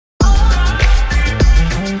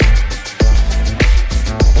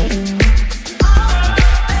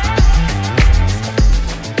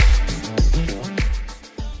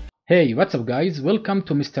Hey, what's up guys? Welcome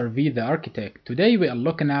to Mr. V the Architect. Today we are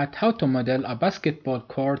looking at how to model a basketball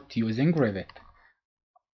court using Revit.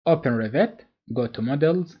 Open Revit, go to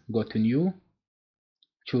Models, go to New,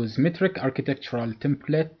 choose Metric Architectural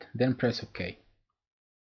Template, then press OK.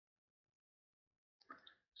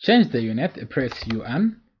 Change the unit, press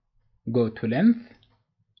UN, go to Length,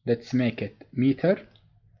 let's make it meter,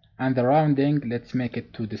 and the rounding, let's make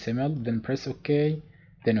it to decimal, then press OK,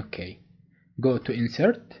 then OK. Go to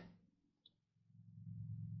Insert,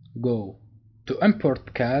 go to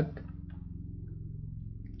Import CAD,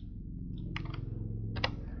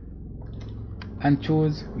 and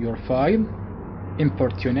choose your file,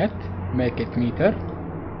 import unit, make it meter,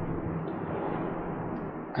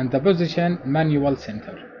 and the position manual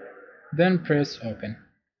center, then press open.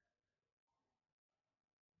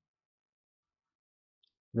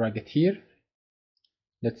 Drag it here,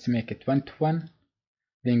 let's make it 1:1,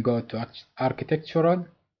 then go to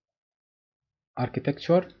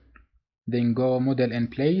architecture, then go model in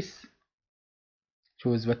place,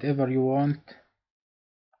 choose whatever you want,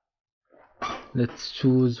 let's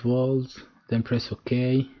choose walls, then press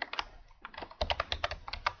OK.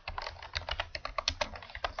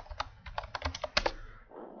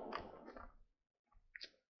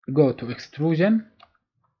 Go to extrusion,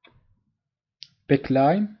 pick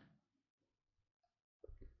line,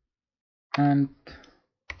 and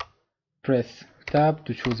press tab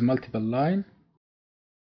to choose multiple line.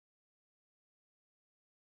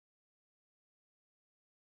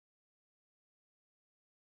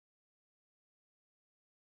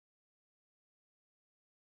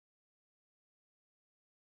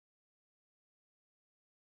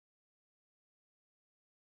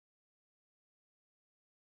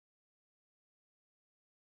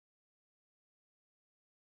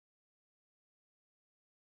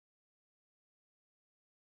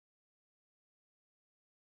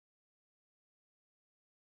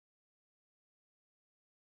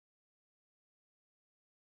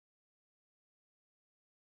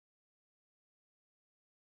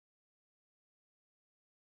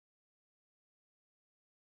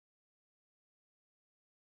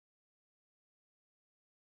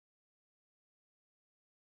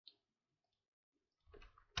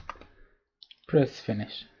 Press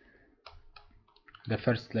finish. The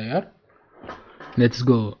first layer. Let's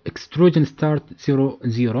go extrusion start 0,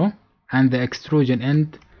 0, and the extrusion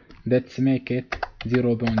end, let's make it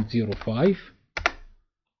 0.05.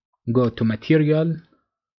 Go to material,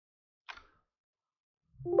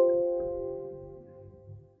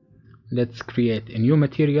 let's create a new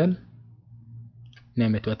material,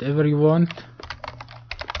 name it whatever you want,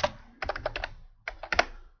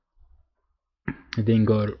 then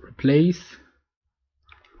go replace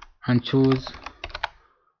and choose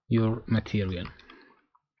your material.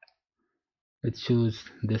 Let's choose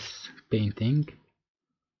this painting,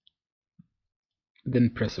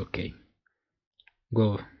 then press OK.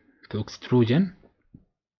 Go to extrusion,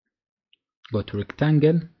 go to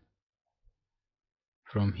rectangle,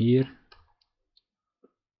 from here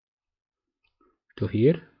to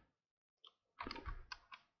here,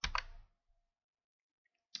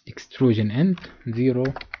 extrusion end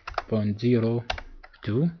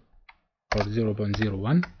 0.02 or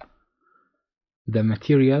 0.01. the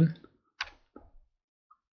material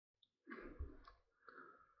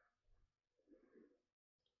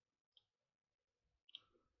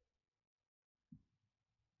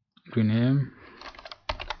rename,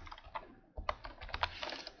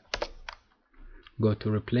 go to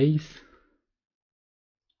replace,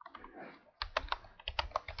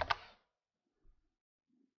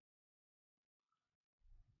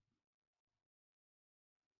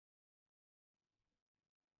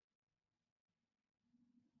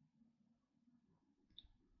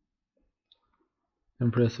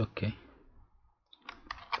 and press OK.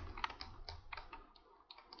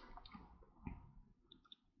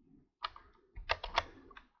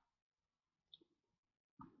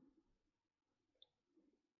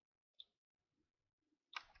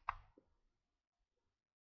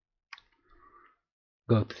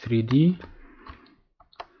 Go to 3D,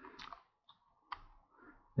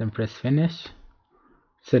 then press finish,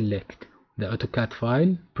 select the AutoCAD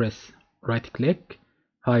file, press right click,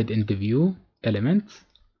 hide in the view, elements,